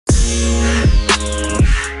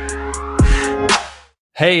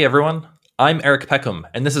Hey everyone, I'm Eric Peckham,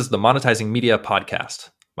 and this is the Monetizing Media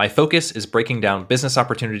podcast. My focus is breaking down business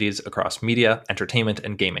opportunities across media, entertainment,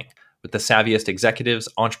 and gaming with the savviest executives,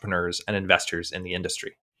 entrepreneurs, and investors in the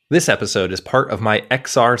industry. This episode is part of my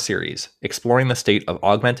XR series, exploring the state of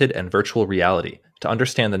augmented and virtual reality to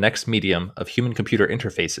understand the next medium of human-computer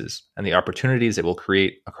interfaces and the opportunities it will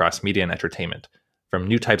create across media and entertainment, from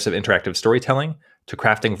new types of interactive storytelling to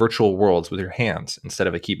crafting virtual worlds with your hands instead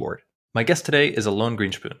of a keyboard. My guest today is Alon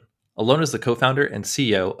Grinspoon. Alon is the co-founder and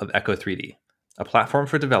CEO of Echo 3D, a platform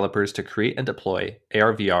for developers to create and deploy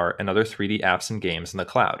AR, VR, and other 3D apps and games in the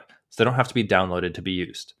cloud, so they don't have to be downloaded to be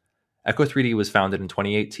used. Echo 3D was founded in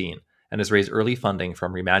 2018 and has raised early funding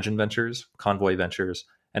from Reimagine Ventures, Convoy Ventures,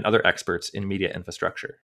 and other experts in media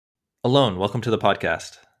infrastructure. Alon, welcome to the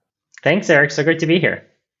podcast. Thanks, Eric. So great to be here.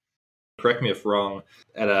 Correct me if wrong,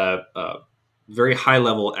 at a very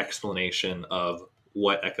high-level explanation of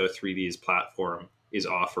what Echo 3D's platform is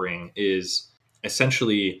offering is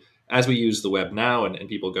essentially, as we use the web now and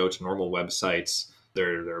people go to normal websites,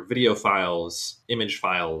 there are video files, image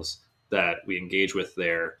files that we engage with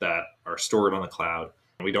there that are stored on the cloud.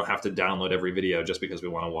 And we don't have to download every video just because we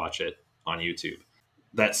want to watch it on YouTube.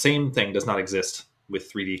 That same thing does not exist with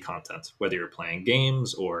 3D content, whether you're playing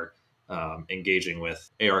games or engaging with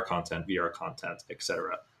AR content, VR content,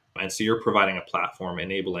 etc. And so you're providing a platform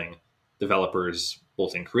enabling developers,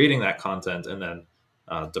 both in creating that content and then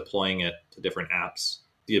deploying it to different apps,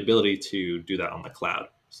 the ability to do that on the cloud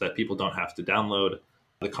so that people don't have to download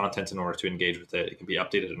the content in order to engage with it. It can be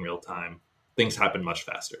updated in real time. Things happen much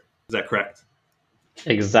faster. Is that correct?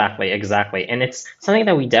 Exactly. And it's something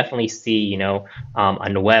that we definitely see,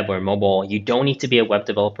 on the web or mobile. You don't need to be a web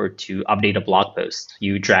developer to update a blog post.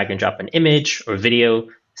 You drag and drop an image or video,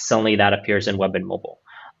 suddenly that appears in web and mobile.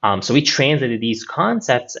 So we translated these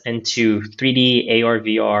concepts into 3D, AR,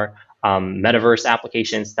 VR, metaverse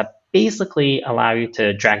applications that basically allow you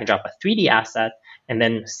to drag and drop a 3D asset and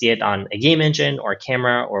then see it on a game engine or a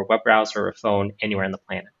camera or a web browser or a phone anywhere on the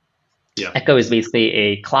planet. Yeah. Echo is basically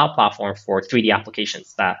a cloud platform for 3D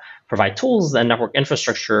applications that provide tools and network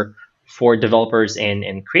infrastructure for developers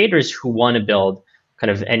and creators who want to build kind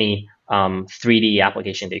of any 3D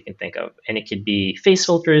application that you can think of. And it could be face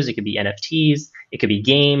filters, it could be NFTs, it could be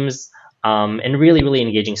games, and really, really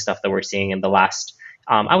engaging stuff that we're seeing in the last,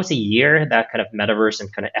 I would say, year. That kind of metaverse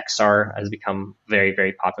and kind of XR has become very,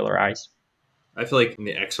 very popularized. I feel like in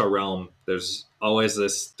the XR realm, there's always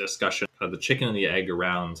this discussion of the chicken and the egg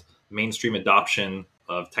around mainstream adoption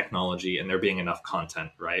of technology and there being enough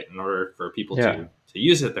content, right? In order for people to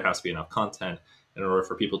use it, there has to be enough content. In order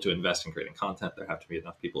for people to invest in creating content, there have to be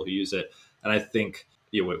enough people who use it. And I think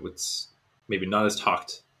what's maybe not as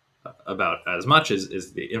talked about as much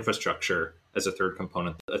is the infrastructure as a third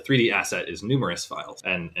component. A 3D asset is numerous files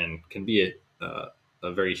and can be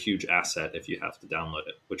a very huge asset if you have to download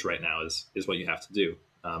it, which right now is what you have to do.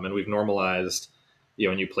 And we've normalized,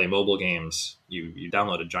 when you play mobile games, you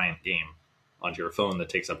download a giant game onto your phone that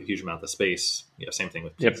takes up a huge amount of space. Same thing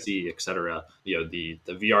with PC, et cetera. The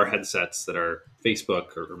VR headsets that are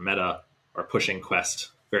Facebook or Meta are pushing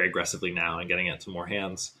Quest very aggressively now and getting it to more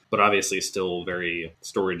hands, but obviously still very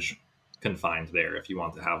storage confined there. If you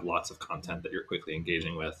want to have lots of content that you're quickly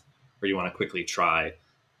engaging with, or you want to quickly try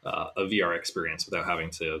a VR experience without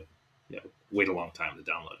having to wait a long time to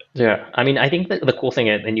download it. Yeah, I mean, I think that the cool thing,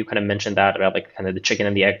 and you kind of mentioned that about like kind of the chicken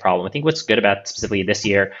and the egg problem. I think what's good about specifically this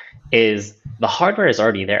year is the hardware is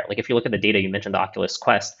already there. Like if you look at the data, you mentioned the Oculus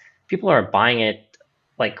Quest, people are buying it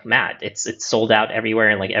like mad. It's sold out everywhere,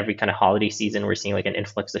 and like every kind of holiday season, we're seeing like an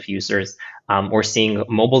influx of users. We're seeing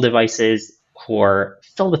mobile devices who are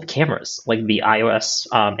filled with cameras. Like the iOS,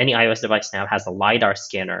 any iOS device now has a LiDAR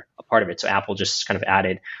scanner, a part of it. So Apple just kind of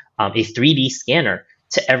added a 3D scanner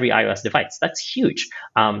to every iOS device. That's huge.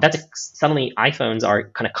 Suddenly iPhones are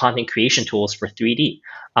kind of content creation tools for 3D.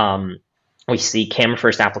 We see camera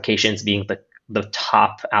first applications being the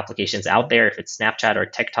top applications out there. If it's Snapchat or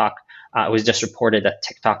TikTok, it was just reported that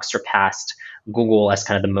TikTok surpassed Google as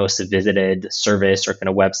kind of the most visited service or kind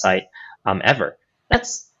of website ever.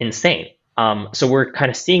 That's insane. So we're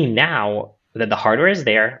kind of seeing now that the hardware is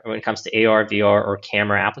there when it comes to AR, VR, or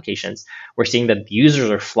camera applications. We're seeing that users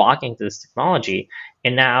are flocking to this technology.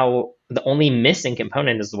 And now the only missing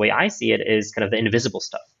component, is the way I see it, is kind of the invisible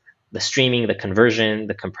stuff, the streaming, the conversion,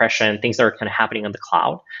 the compression, things that are kind of happening on the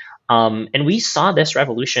cloud. And we saw this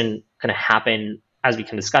revolution kind of happen, as we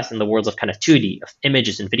can discuss, in the worlds of kind of 2D, of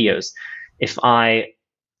images and videos. If I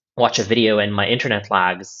watch a video and my internet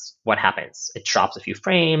lags, what happens? It drops a few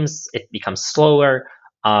frames, it becomes slower.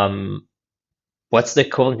 what's the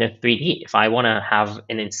equivalent of 3D? If I want to have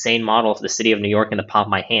an insane model of the city of New York in the palm of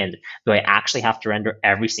my hand, do I actually have to render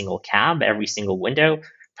every single cab, every single window?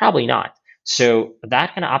 Probably not. So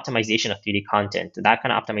that kind of optimization of 3D content, that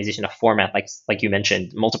kind of optimization of format, like you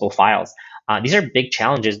mentioned, multiple files, these are big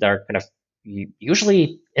challenges that are kind of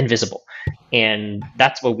usually invisible. And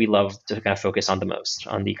that's what we love to kind of focus on the most,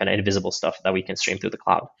 on the kind of invisible stuff that we can stream through the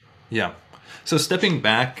cloud. Yeah. So stepping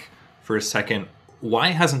back for a second, why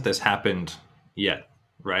hasn't this happened yet?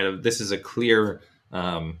 Right. This is a clear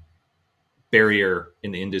barrier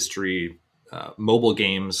in the industry. Mobile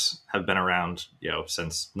games have been around,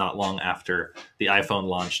 since not long after the iPhone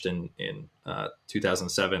launched in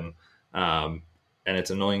 2007, and it's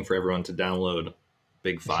annoying for everyone to download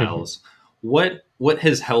big files. What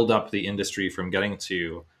has held up the industry from getting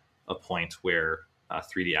to a point where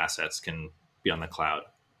 3D assets can be on the cloud?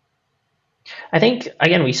 I think,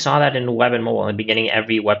 again, we saw that in web and mobile. In the beginning,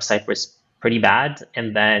 every website was pretty bad.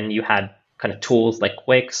 And then you had kind of tools like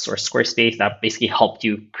Wix or Squarespace that basically helped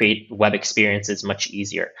you create web experiences much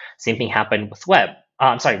easier. Same thing happened with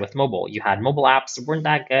with mobile. You had mobile apps that weren't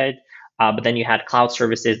that good, but then you had cloud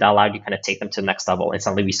services that allowed you kind of take them to the next level. And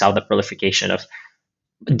suddenly we saw the proliferation of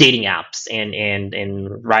dating apps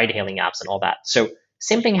and ride hailing apps and all that. So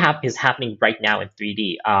same thing is happening right now in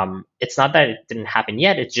 3D. It's not that it didn't happen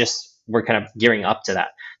yet. It's just we're kind of gearing up to that.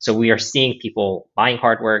 So we are seeing people buying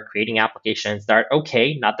hardware, creating applications that are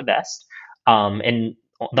okay, not the best. And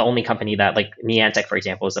the only company that, like Niantic, for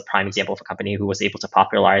example, is a prime example of a company who was able to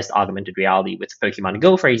popularize augmented reality with Pokemon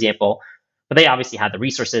Go, for example. But they obviously had the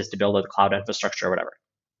resources to build a cloud infrastructure or whatever.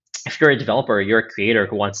 If you're a developer, you're a creator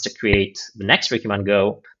who wants to create the next Pokemon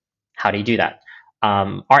Go, how do you do that?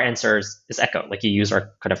 Our answer is Echo. Like, you use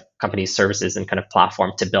our kind of company's services and kind of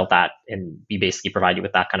platform to build that, and we basically provide you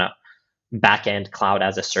with that kind of backend cloud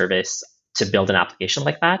as a service to build an application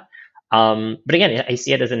like that. But again, I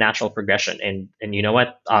see it as a natural progression. And you know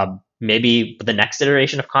what? Maybe the next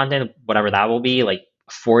iteration of content, whatever that will be, like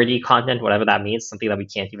 4D content, whatever that means, something that we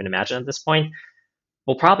can't even imagine at this point,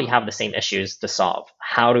 we'll probably have the same issues to solve.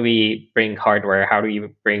 How do we bring hardware? How do we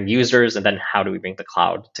bring users? And then how do we bring the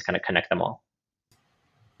cloud to kind of connect them all?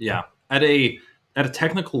 Yeah. At a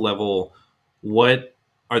technical level, what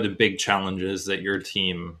are the big challenges that your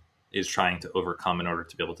team is trying to overcome in order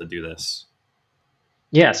to be able to do this?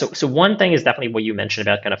 Yeah, so one thing is definitely what you mentioned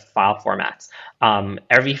about kind of file formats.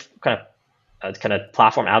 Every kind of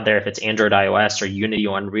platform out there, if it's Android, iOS, or Unity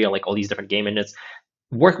or Unreal, like all these different game engines,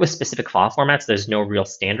 work with specific file formats. There's no real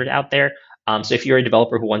standard out there. So if you're a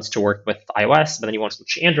developer who wants to work with iOS, but then you want to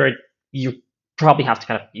switch to Android, you probably have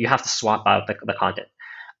to swap out the content.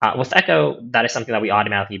 With Echo, that is something that we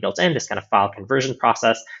automatically built in, this kind of file conversion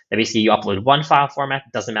process that basically you upload one file format,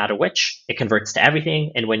 doesn't matter which, it converts to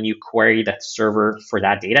everything. And when you query the server for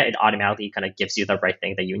that data, it automatically kind of gives you the right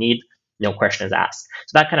thing that you need, no questions asked.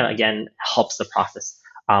 So that kind of, again, helps the process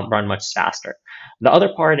run much faster. The other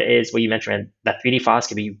part is what you mentioned, that 3D files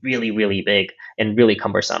can be really, really big and really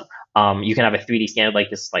cumbersome. You can have a 3D scan like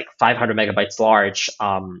this, like 500 megabytes large,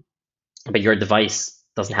 but your device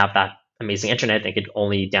doesn't have that amazing internet. They could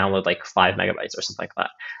only download like 5 megabytes or something like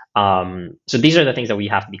that. So these are the things that we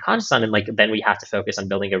have to be conscious on, and like then we have to focus on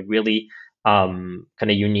building a really kind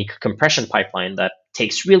of unique compression pipeline that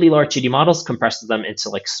takes really large 2D models, compresses them into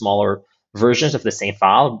like smaller versions of the same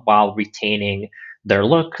file while retaining their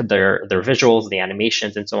look, their visuals, the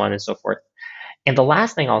animations, and so on and so forth. And the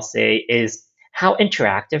last thing I'll say is how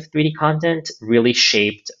interactive 3D content really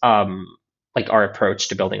shaped like our approach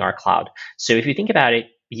to building our cloud. So if you think about it,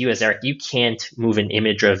 you as Eric, you can't move an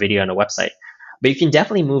image or a video on a website, but you can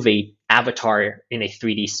definitely move a avatar in a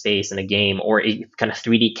 3D space in a game, or a kind of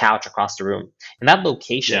 3D couch across the room. And that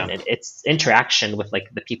location and its interaction with like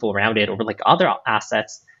the people around it or like other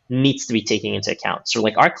assets needs to be taken into account. So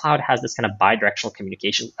like our cloud has this kind of bi-directional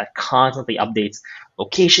communication that constantly updates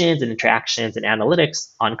locations and interactions and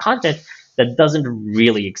analytics on content that doesn't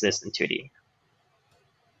really exist in 2D.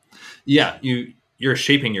 Yeah, you're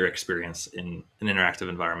shaping your experience in an interactive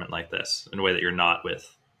environment like this in a way that you're not with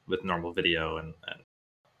normal video and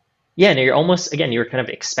yeah, and you're almost, again, you're kind of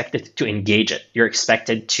expected to engage it. You're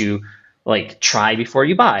expected to like try before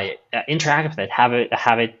you buy, interact with it, have it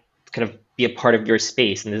kind of be a part of your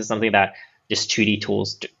space. And this is something that just 2D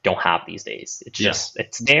tools don't have these days. It's just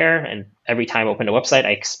it's there, and every time I open a website,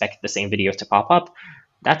 I expect the same video to pop up.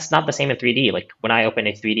 That's not the same in 3D. Like when I open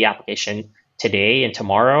a 3D application today and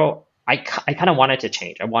tomorrow, I kind of want it to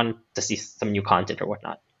change. I want to see some new content or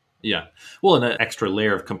whatnot. Yeah. Well, and an extra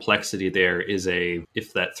layer of complexity there is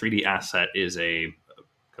if that 3D asset is a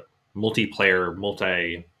multiplayer,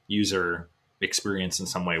 multi-user experience in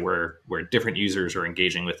some way where different users are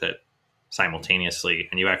engaging with it simultaneously,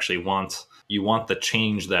 and you actually want the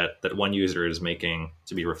change that one user is making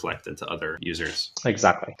to be reflected to other users.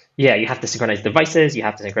 Exactly. Yeah, you have to synchronize devices, you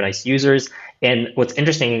have to synchronize users. And what's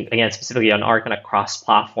interesting, again, specifically on our kind of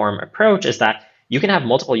cross-platform approach, is that you can have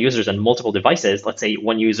multiple users and multiple devices. Let's say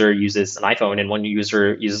one user uses an iPhone and one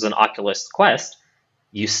user uses an Oculus Quest.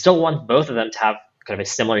 You still want both of them to have kind of a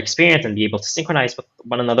similar experience and be able to synchronize with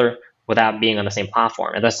one another without being on the same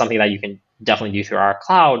platform. And that's something that you can definitely do through our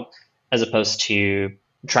cloud, as opposed to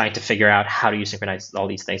trying to figure out how do you synchronize all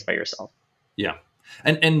these things by yourself. Yeah.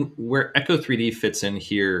 And where Echo 3D fits in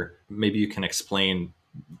here, maybe you can explain.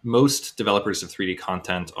 Most developers of 3D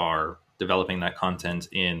content are developing that content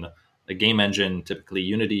in a game engine, typically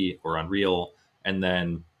Unity or Unreal, and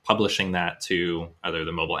then publishing that to either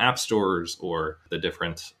the mobile app stores or the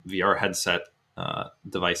different VR headset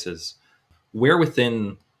devices. Where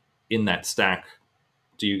within in that stack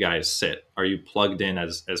do you guys sit? Are you plugged in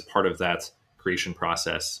as part of that creation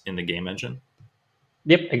process in the game engine?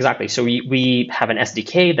 Yep, exactly. So we have an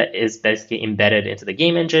SDK that is basically embedded into the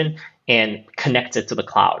game engine and connects it to the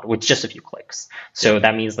cloud with just a few clicks. So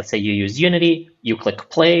that means, let's say you use Unity, you click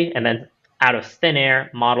play, and then out of thin air,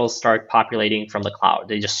 models start populating from the cloud.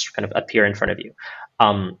 They just kind of appear in front of you.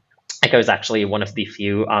 Echo is actually one of the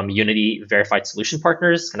few Unity verified solution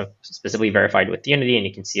partners, kind of specifically verified with Unity, and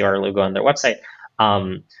you can see our logo on their website.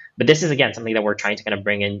 But this is, again, something that we're trying to kind of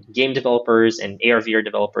bring in game developers and AR/VR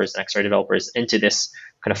developers and XR developers into this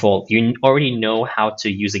kind of fold. You already know how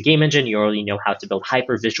to use a game engine. You already know how to build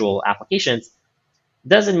hyper-visual applications.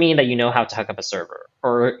 Doesn't mean that you know how to hook up a server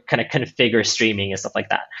or kind of configure streaming and stuff like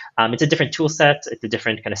that. It's a different tool set. It's a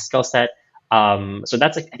different kind of skill set. So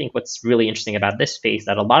that's, I think, what's really interesting about this space,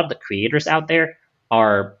 that a lot of the creators out there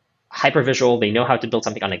are hyper-visual. They know how to build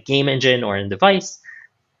something on a game engine or a device.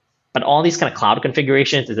 But all these kind of cloud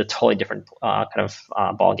configurations is a totally different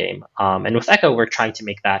ball game. And with Echo, we're trying to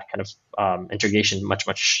make that kind of integration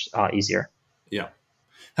much easier. Yeah.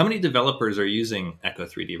 How many developers are using Echo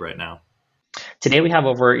 3D right now? Today we have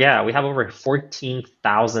over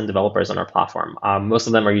 14,000 developers on our platform. Most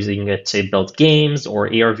of them are using it to build games or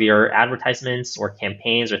AR/VR advertisements or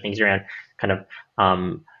campaigns or things around kind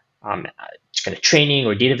of training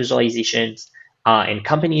or data visualizations. And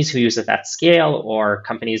companies who use it at scale, or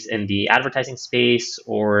companies in the advertising space,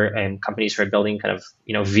 or companies who are building kind of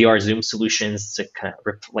VR Zoom solutions to kind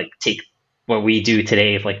of take what we do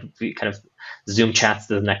today, like kind of Zoom chats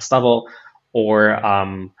to the next level, or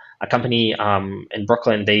a company in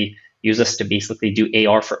Brooklyn, they use us to basically do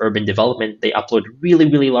AR for urban development. They upload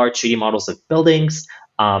really large 3D models of buildings.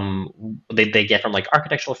 They get from like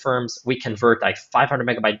architectural firms. We convert like 500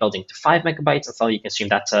 megabyte building to 5 megabytes, and suddenly you consume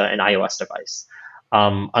that to an iOS device.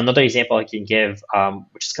 Another example I can give,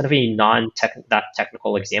 which is kind of a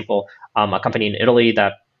non-technical example, a company in Italy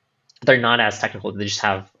that they're not as technical.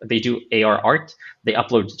 They do AR art. They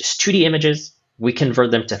upload just 2D images. We convert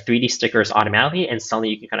them to 3D stickers automatically, and suddenly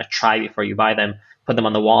you can kind of try before you buy them, put them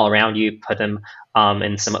on the wall around you, put them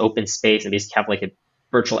in some open space, and basically have like a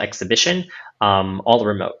virtual exhibition, all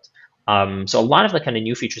remote. So a lot of the kind of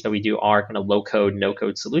new features that we do are kind of low code, no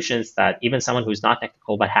code solutions that even someone who's not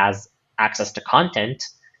technical but has access to content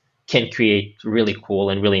can create really cool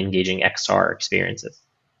and really engaging XR experiences.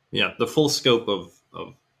 Yeah, the full scope of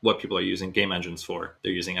what people are using game engines for,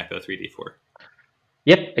 they're using Echo 3D for.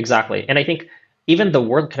 Yep, exactly. And I think even the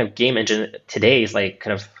word kind of game engine today is like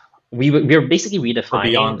kind of, we're basically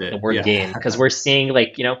redefining the word game, because we're seeing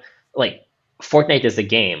like Fortnite is a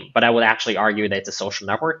game, but I would actually argue that it's a social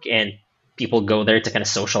network and people go there to kind of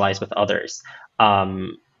socialize with others.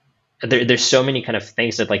 There's so many kind of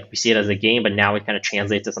things that like we see it as a game, but now it kind of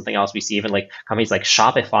translates to something else. We see even like companies like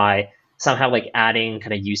Shopify somehow like adding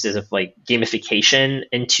kind of uses of like gamification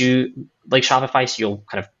into like Shopify, so you'll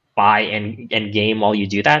kind of buy and game while you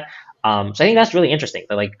do that. So I think that's really interesting.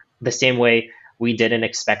 That like the same way we didn't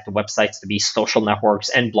expect websites to be social networks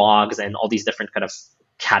and blogs and all these different kind of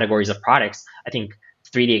categories of products, I think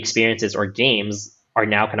 3D experiences or games are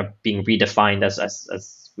now kind of being redefined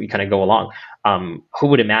as we kind of go along. Who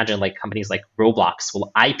would imagine like companies like Roblox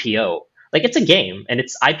will IPO? Like, it's a game, and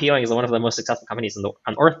it's IPOing is one of the most successful companies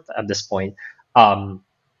on earth at this point. And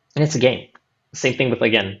it's a game. Same thing with,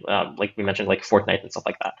 again, like we mentioned, like Fortnite and stuff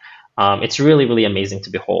like that. It's really amazing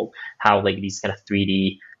to behold how like these kind of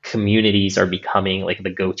 3D communities are becoming like the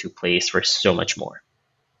go-to place for so much more.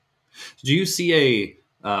 Do you see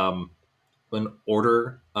an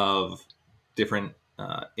order of different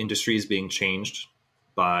industries being changed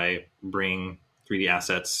by bringing 3D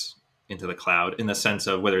assets into the cloud, in the sense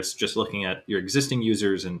of whether it's just looking at your existing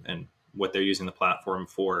users and what they're using the platform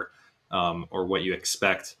for, or what you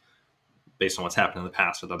expect based on what's happened in the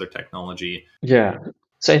past with other technology. Yeah.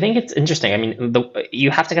 So I think it's interesting. I mean,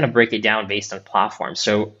 you have to kind of break it down based on platform.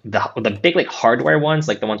 So the big like hardware ones,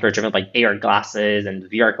 like the ones that are driven like AR glasses and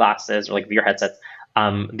VR glasses or like VR headsets,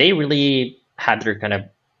 they really had their kind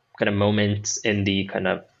of moments in the kind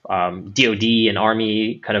of DoD and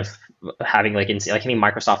Army kind of having like insane. Like I think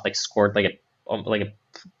Microsoft like scored like a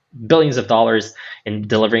billions of dollars in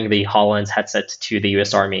delivering the HoloLens headset to the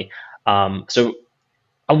U.S. Army. So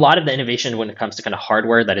a lot of the innovation when it comes to kind of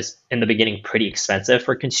hardware that is in the beginning pretty expensive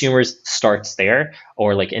for consumers starts there,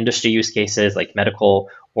 or like industry use cases like medical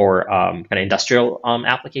or kind of industrial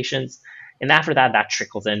applications. And after that, that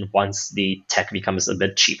trickles in once the tech becomes a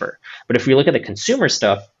bit cheaper. But if we look at the consumer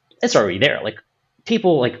stuff, it's already there. Like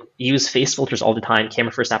people like use face filters all the time,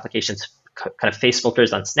 camera first applications, kind of face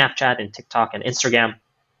filters on Snapchat and TikTok and Instagram.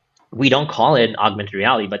 We don't call it augmented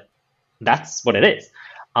reality, but that's what it is.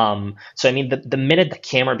 So I mean, the minute the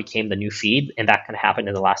camera became the new feed, and that kind of happened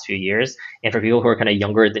in the last few years, and for people who are kind of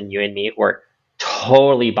younger than you and me, who are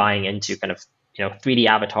totally buying into kind of 3D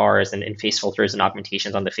avatars and face filters and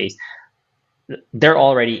augmentations on the face, they're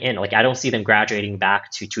already in. Like I don't see them graduating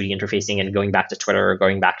back to 2D interfacing and going back to Twitter or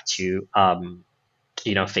going back to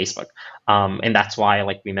Facebook. And that's why,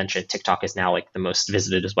 like we mentioned, TikTok is now like the most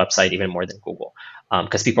visited website, even more than Google,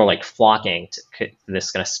 because people are like flocking to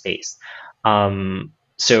this kind of space.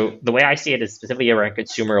 So the way I see it is specifically around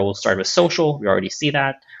consumer, we'll start with social. We already see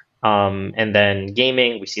that. And then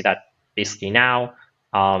gaming, we see that basically now.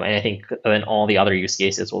 And I think then all the other use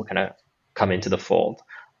cases will kind of come into the fold.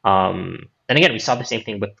 And again, we saw the same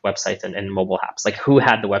thing with websites and mobile apps. Like who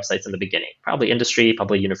had the websites in the beginning? Probably industry,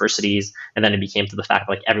 probably universities. And then it became to the fact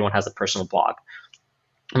like everyone has a personal blog.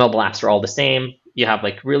 Mobile apps are all the same. You have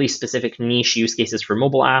like really specific niche use cases for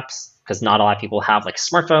mobile apps because not a lot of people have like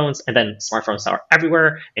smartphones, and then smartphones are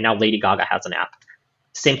everywhere. And now Lady Gaga has an app.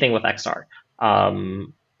 Same thing with XR.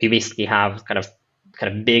 You basically have kind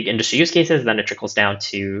of big industry use cases, then it trickles down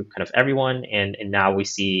to kind of everyone. And now we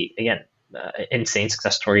see, again, insane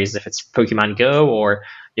success stories if it's Pokemon Go or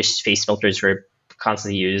just face filters were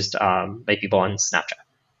constantly used by people on Snapchat.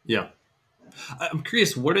 Yeah. I'm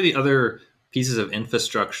curious, what are the other pieces of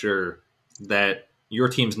infrastructure that your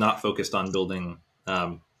team's not focused on building,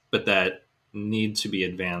 but that need to be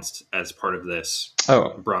advanced as part of this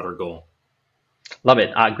broader goal? Love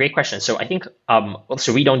it. Great question. So I think,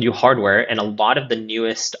 so we don't do hardware, and a lot of the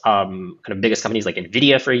newest kind of biggest companies like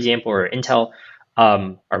NVIDIA, for example, or Intel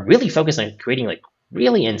are really focused on creating like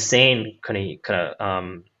really insane kind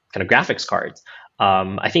of graphics cards.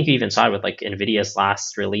 I think you even saw it with like NVIDIA's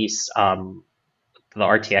last release, the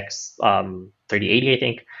RTX 3080, I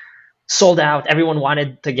think, sold out. Everyone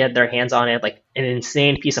wanted to get their hands on it, like an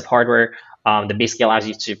insane piece of hardware that basically allows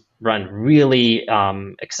you to run really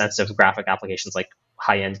extensive graphic applications like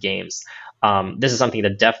high-end games. This is something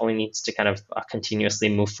that definitely needs to kind of continuously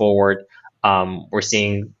move forward. We're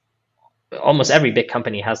seeing almost every big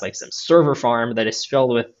company has like some server farm that is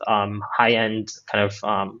filled with high-end kind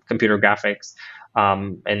of computer graphics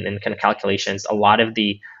and kind of calculations. A lot of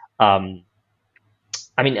the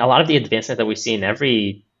advancement that we see in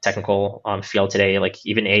every technical field today, like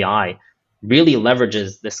even AI, really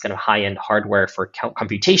leverages this kind of high-end hardware for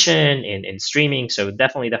computation and streaming. So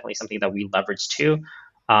definitely something that we leverage too.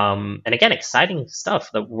 And again, exciting stuff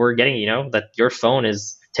that we're getting, that your phone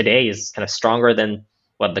is kind of stronger than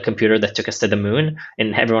what the computer that took us to the moon,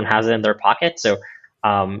 and everyone has it in their pocket. So,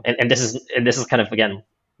 and this is kind of, again,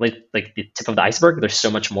 like the tip of the iceberg. There's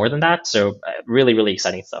so much more than that. So really, really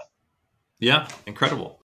exciting stuff. Yeah.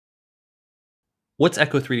 Incredible. What's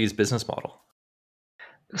Echo3D's business model?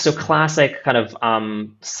 So classic kind of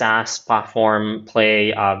SaaS platform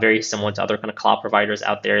play, very similar to other kind of cloud providers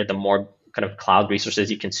out there. The more kind of cloud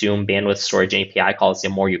resources you consume, bandwidth, storage, and API calls, the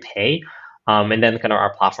more you pay. And then kind of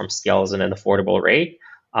our platform scales at an affordable rate.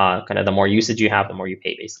 Kind of the more usage you have, the more you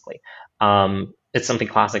pay, basically. It's something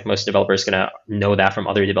classic. Most developers going to know that from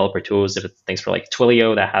other developer tools. If it's things for like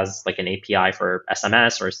Twilio that has like an API for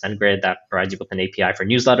SMS, or SendGrid that provides you with an API for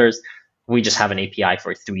newsletters, we just have an API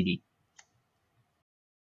for 3D.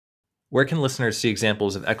 Where can listeners see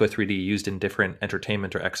examples of Echo3D used in different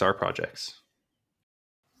entertainment or XR projects?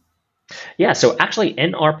 Yeah, so actually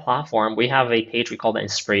in our platform, we have a page we call the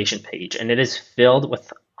inspiration page, and it is filled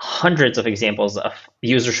with hundreds of examples of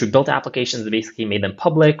users who built applications that basically made them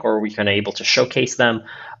public, or we kind of able to showcase them.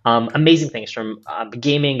 Amazing things from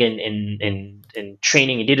gaming and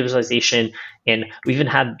training and data visualization. And we even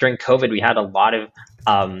had, during COVID, we had a lot of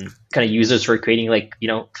kind of users who were creating like,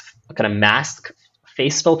 kind of mask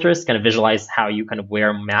face filters, kind of visualize how you kind of wear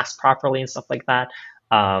a mask properly and stuff like that.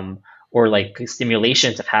 or like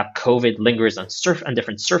simulations of how COVID lingers on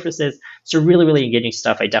different surfaces. So really, really engaging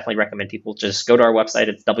stuff. I definitely recommend people just go to our website.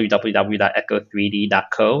 It's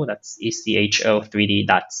www.echo3d.co. That's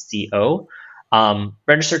echo3d.co.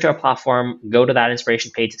 Register to our platform, go to that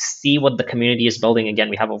inspiration page, see what the community is building. Again,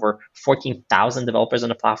 we have over 14,000 developers on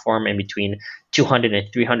the platform, and between 200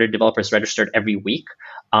 and 300 developers registered every week.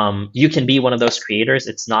 You can be one of those creators.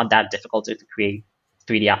 It's not that difficult to create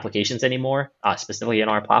 3D applications anymore, specifically in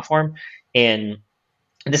our platform. And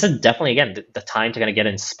this is definitely, again, the time to kind of get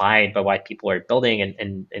inspired by what people are building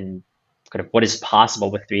and kind of what is possible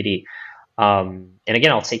with 3D. And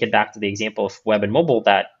again, I'll take it back to the example of web and mobile,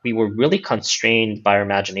 that we were really constrained by our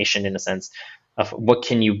imagination in a sense of what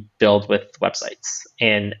can you build with websites.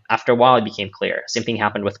 And after a while, it became clear. Same thing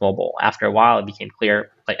happened with mobile. After a while, it became clear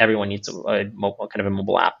like everyone needs a mobile, kind of a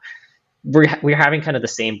mobile app. We're having kind of the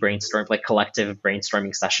same brainstorm, like collective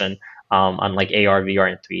brainstorming session on like AR, VR,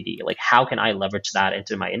 and 3D. Like, how can I leverage that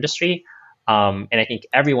into my industry? And I think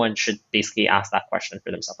everyone should basically ask that question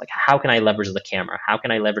for themselves. Like, how can I leverage the camera? How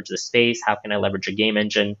can I leverage the space? How can I leverage a game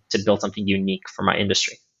engine to build something unique for my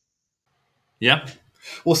industry? Yeah.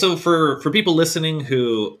 Well, so for people listening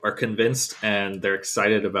who are convinced and they're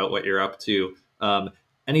excited about what you're up to,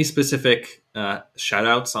 any specific shout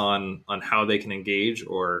outs on how they can engage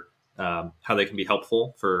or how they can be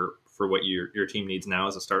helpful for what your team needs now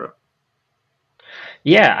as a startup?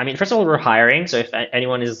 Yeah, I mean, first of all, we're hiring. So if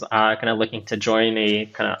anyone is kind of looking to join a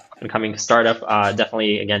kind of incoming startup,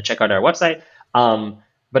 definitely, again, check out our website.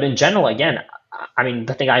 But in general, again, I mean,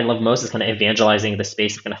 the thing I love most is kind of evangelizing the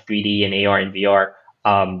space of kind of 3D and AR and VR.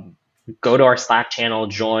 Go to our Slack channel,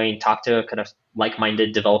 join, talk to kind of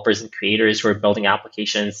like-minded developers and creators who are building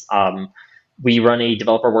applications. We run a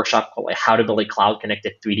developer workshop called like How to Build a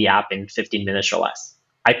Cloud-Connected 3D App in 15 minutes or less.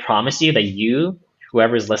 I promise you that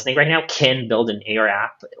whoever is listening right now, can build an AR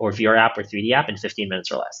app or VR app or 3D app in 15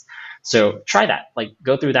 minutes or less. So try that. Like,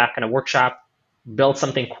 go through that kind of workshop, build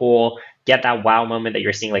something cool, get that wow moment that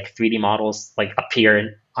you're seeing like 3D models like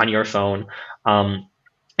appear on your phone.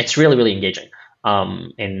 It's really, really engaging.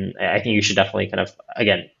 And I think you should definitely kind of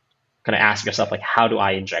ask yourself, like, how do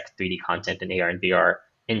I inject 3D content in AR and VR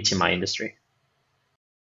into my industry?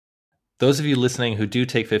 Those of you listening who do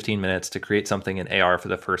take 15 minutes to create something in AR for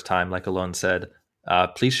the first time, like Alon said,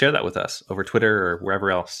 please share that with us over Twitter or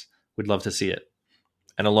wherever else. We'd love to see it.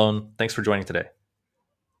 And Alon, thanks for joining today.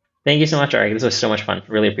 Thank you so much, Eric. This was so much fun.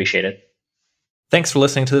 Really appreciate it. Thanks for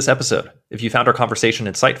listening to this episode. If you found our conversation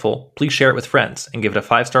insightful, please share it with friends and give it a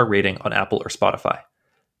 5-star rating on Apple or Spotify.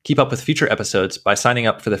 Keep up with future episodes by signing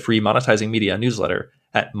up for the free Monetizing Media newsletter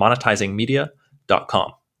at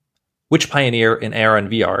monetizingmedia.com. Which pioneer in AR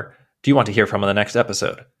and VR do you want to hear from on the next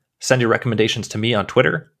episode? Send your recommendations to me on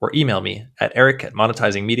Twitter or email me at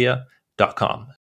eric@monetizingmedia.com.